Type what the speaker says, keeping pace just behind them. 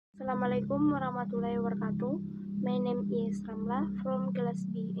Assalamualaikum warahmatullahi wabarakatuh. My name is Ramla from Class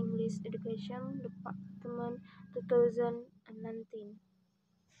B English Education Department 2019.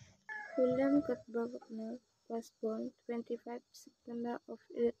 William Cuthbert Faulkner was born 25 September of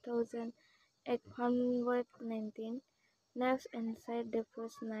 1819. Names inside the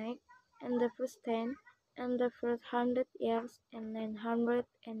first night and the first 10 and the first 100 years and 962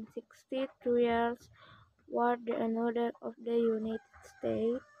 years were the another of the United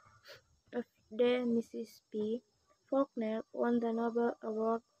States of the Mississippi. Faulkner won the Nobel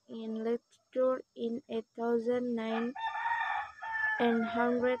Award in Literature in 2009 and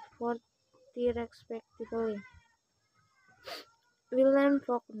 140 respectively. William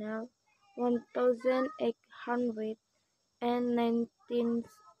Faulkner, 1897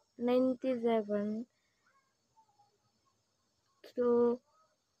 to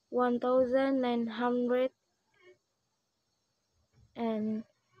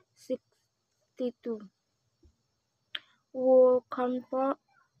 1962, who come from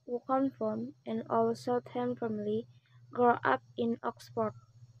an old Southern family, grew up in Oxford,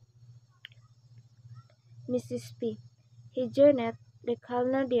 Mississippi. He joined the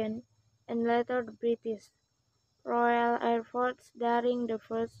Canadian and later the British Royal Air Force during the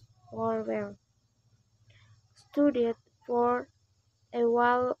First World War, studied for a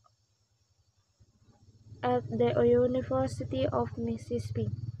while at the University of Mississippi,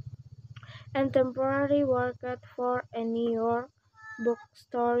 and temporarily worked for a New York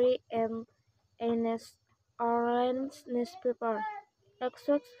bookstore and a New Orleans newspaper,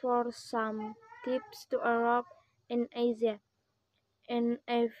 except for some trips to Europe and Asia, and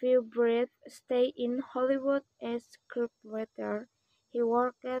a few brief stays in Hollywood as scriptwriter. He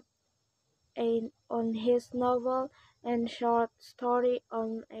worked on his novel and short story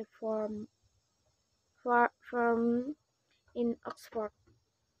on a farm in Oxford.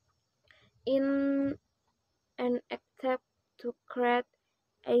 In an attempt to create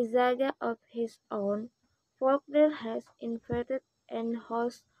a saga of his own, Faulkner has invented a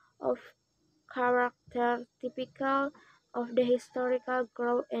host of characters typical of the historical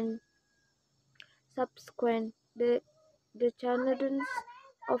growth and subsequent descendants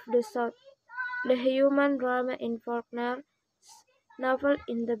of the South. The human drama in Faulkner's novel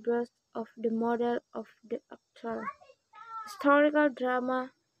is the best of the model of the actor. Historical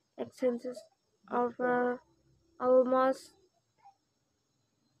drama extends over almost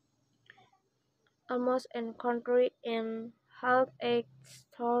an country and half a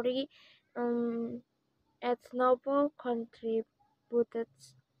story. Its novel contributed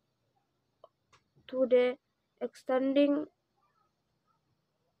to the extending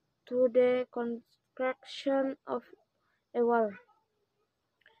to the construction of a wall,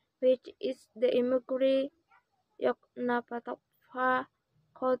 which is the imagery Yoknapatawpha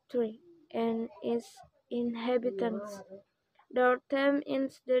country and its inhabitants. Their theme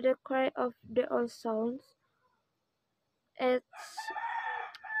is the cry of the old sounds. It's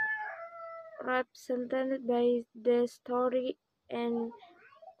represented by the story and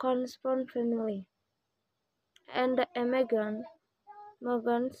correspond family, and the emigrants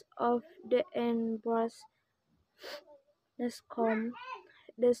of the embrace Nescom.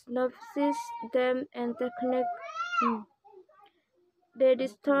 The synopsis, theme, and technique. The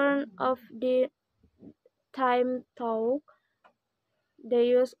distortion of the time talk, the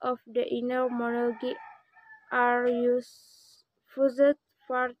use of the inner monologue are used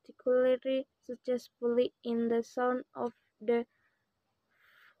particularly successfully in the Sound of the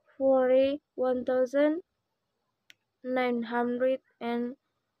Fury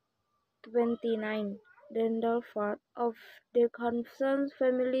 1929. The middle part of the Constant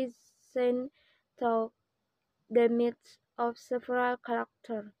family scene through the midst of several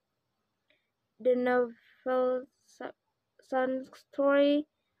characters. The novel Sun Story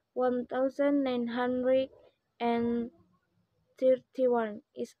 1931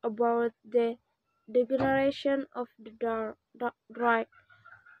 is about the degeneration of the Drake,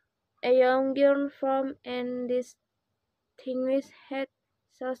 a young girl from an distinguished head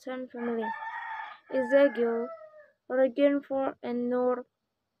Southern family. Ezekiel Origin for and Nur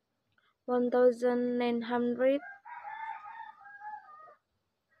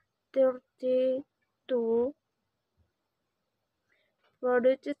 1932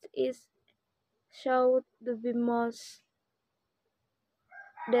 produced is shown to be most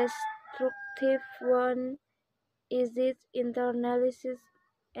destructive one is its internalisis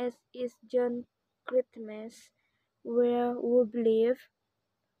as is John Christmas, where we believe,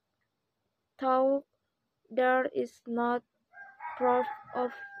 though there is not proof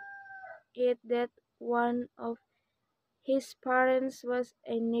of it, that one of his parents was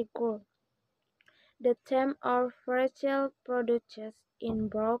a Negro. The theme of racial prejudice in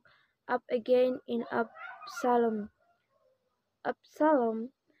broke up again in Absalom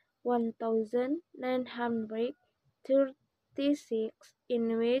 1936,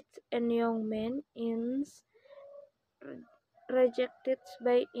 in which a young man is rejected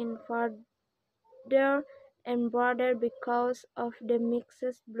by his father and brother because of the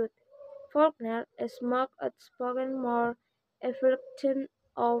mixed blood. Faulkner, a more outspoken, more affectionate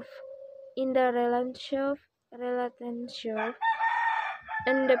of in the relationship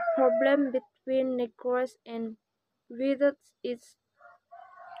and the problem between Negroes and whites is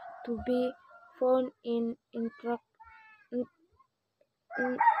to be found in in-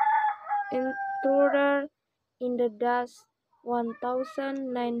 Intruder in the Dust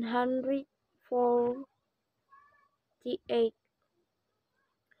 1948,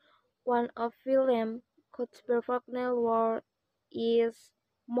 one of William Cuthbert's war is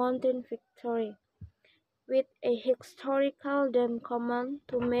Mountain Victory, with a historical then common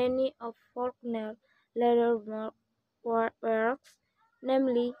to many of Faulkner's later works,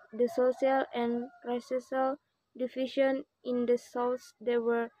 namely the social and racial division in the South that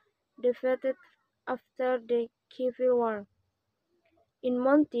were defeated after the Civil War. In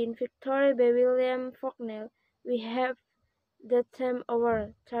Mountain Victory by William Faulkner, we have the theme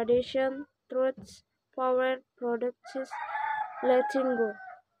over tradition, truth, power, productions, letting go,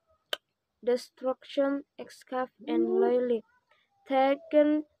 destruction, escape, and loyalty,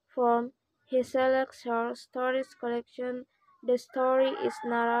 taken from his select short stories collection. The story is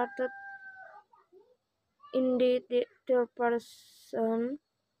narrated in the third person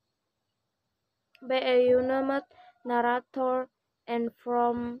by a unnamed narrator, and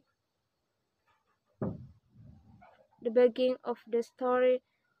from the beginning of the story,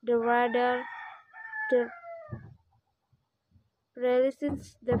 the writer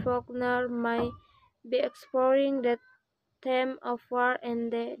realizes the Faulkner might be exploring the theme of war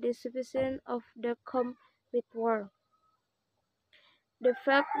and the distribution of the come with war. The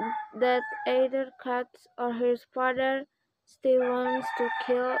fact that either Katz or his father still wants to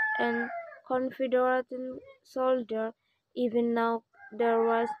kill a Confederate soldier, even now the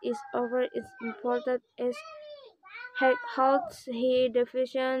war is over, is important as holds he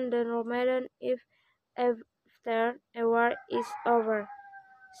deficient the Ramadan if after a war is over.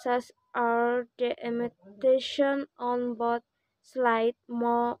 Such are the imitations on both sides.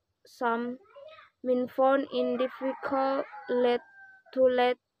 More some mean found in difficult to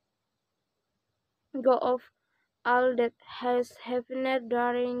let go of all that has happened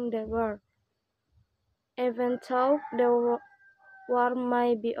during the war. Even though the war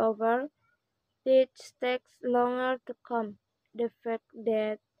might be over, it takes longer to come. The fact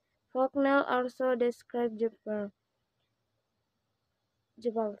that Faulkner also described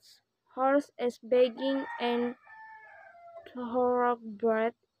Jabal's horse as begging and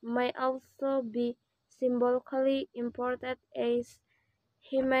thoroughbred may also be symbolically important, as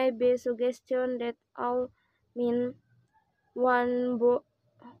he may be suggestion that all men one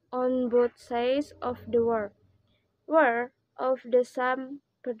on both sides of the war were of the same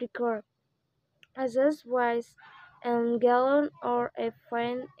particular, as wise and gallant or a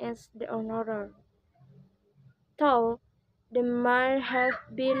friend as the another, though they might have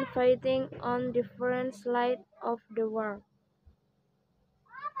been fighting on different sides of the war.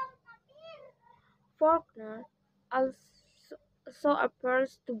 Faulkner also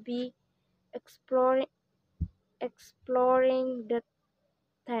appears to be exploring the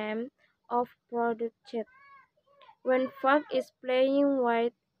theme of production. When Fog is playing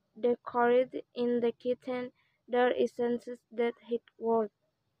white decorated in the kitchen, there is sense that his work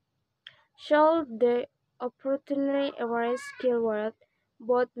should the opportunity arise skill work,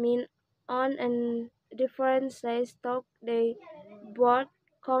 both mean on and different size talk they both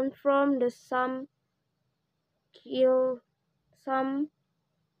come from the kill some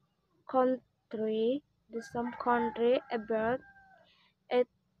country about a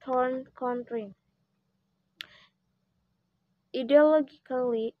torn country.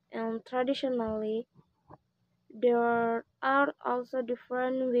 Ideologically and traditionally, there are also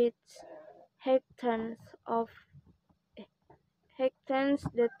different with hectares of hectares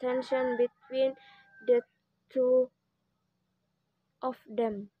the tension between the two of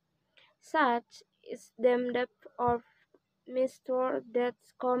them. Such is the depth of Mr.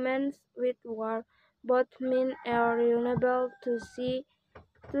 Death's comments with war, both men are unable to seer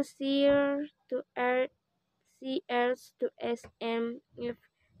to earth, see earth to SM, if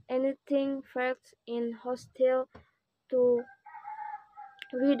anything facts in hostile to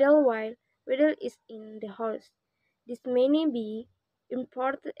Riddle while Riddle is in the horse. This may be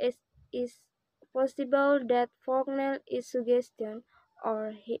important as is possible that Faulkner is suggestion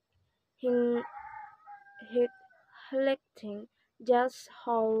or hin- highlighting just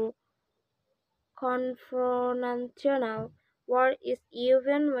how confrontational war is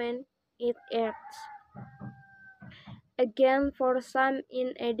even when it acts. Again, for some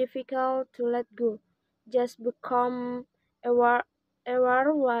in a difficult to let go, just become aware,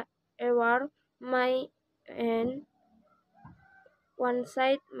 aware my and one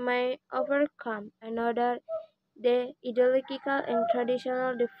side may overcome another. The ideological and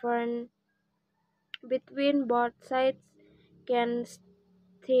traditional difference between both sides can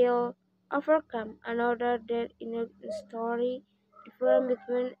still overcome another. There in a story difference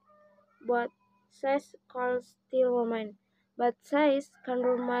between both sides can still remain. But sides can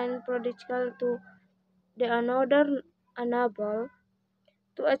remain prodigal to the another unable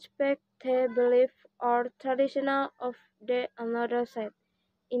to expect the belief or traditional of the another side.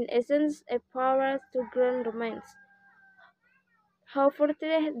 In essence, a power to ground remains. How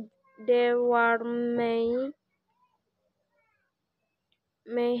fertile the war may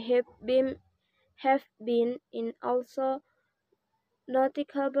have been in also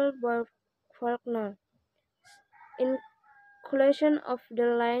notable by Faulkner. Inclusion of the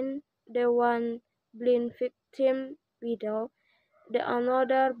line the one blind victim widow, the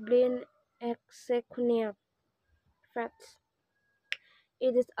another blind executioner. Facts.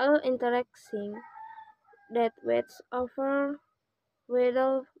 It is all interesting that weights over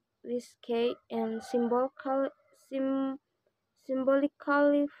whether whiskey and symbolically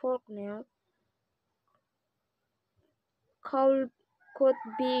Faulkner could, could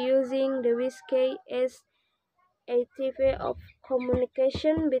be using the whiskey as a TV of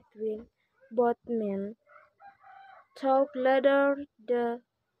communication between both men. Talk later, the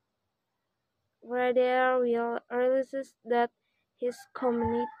reader will realize that his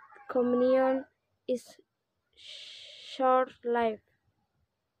communion is short-lived.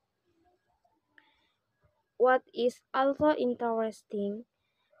 What is also interesting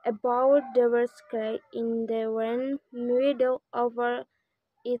about the whiskey in the when middle over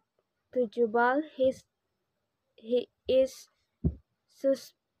it to Jubal, he is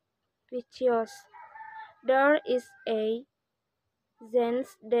suspicious. There is a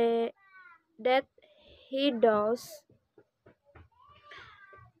sense that he does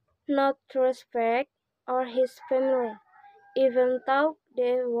not respect or his family. Even though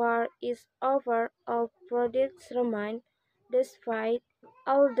the war is over, all projects remain, despite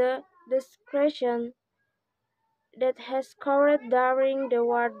all the discretion that has occurred during the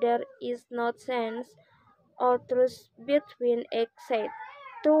war. There is no sense or truce between except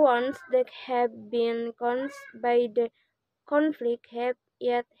two ones that have been caused by the conflict have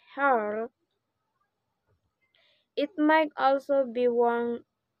yet held. It might also be worth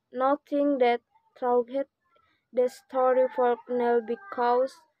noting that throughout the story Faulkner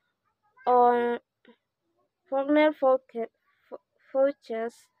because on Faulkner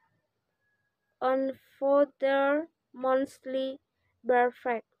focuses on further monthly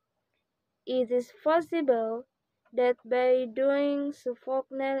perfect. It is possible that by doing so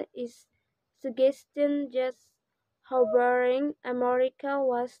Faulkner is suggesting just how boring America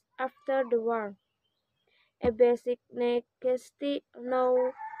was after the war. A basic necessity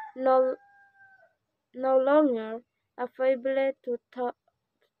no, no longer available to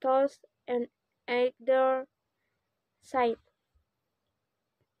toss and either side.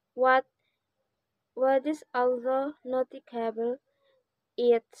 What what is also notable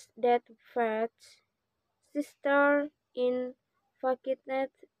is that Fred's sister in Faulkner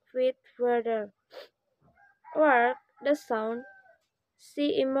with further work the sound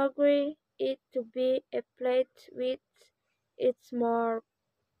she imagined it to be a plate with its more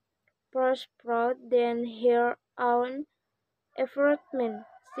prosperous than her own apartment.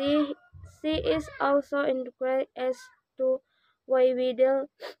 She is also inquired as to why Vidal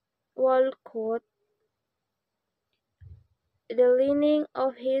Walcott, the lining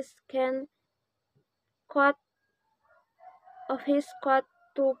of his can cut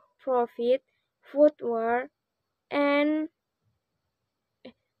to profit footwear and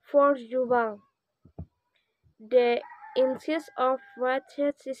for Jubal. The insist of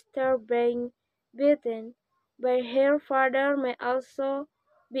Ratchet's sister being beaten by her father may also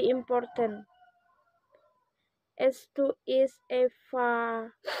be important, as to is a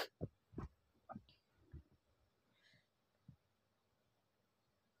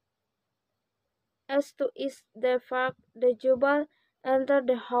as to is the fact that Jubal entered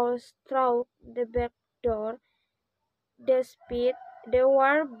the house through the back door, despite the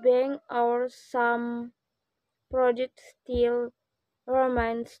war being over some project still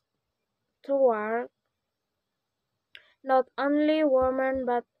remains toward not only women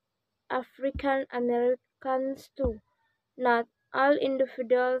but African Americans too. Not all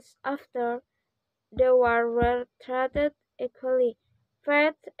individuals after the war were treated equally.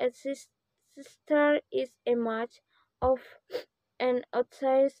 Faith as sister is a much of an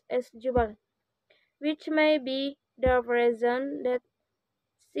outsize as Jubal, which may be the reason that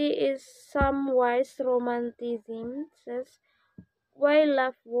she is some wise romanticism says why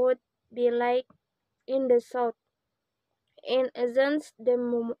love would be like in the South. In essence, they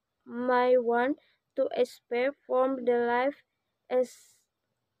might want to escape from the life as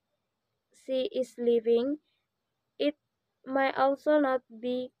she is living. It might also not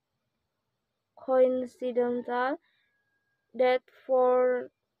be coincidental that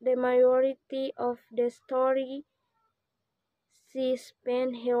for the majority of the story she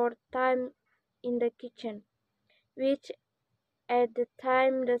spent her time in the kitchen, which at the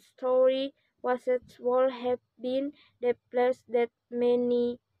time the story was it would have been the place that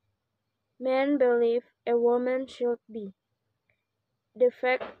many men believe a woman should be. The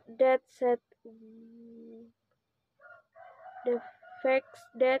fact that said, the fact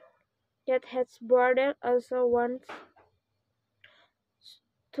that Cat has brother also wants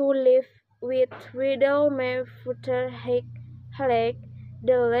to live with widow May Futter Halleck,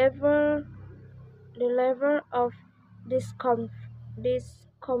 the level of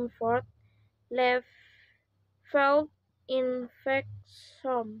discomfort left felt in fact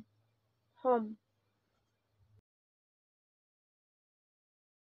some home.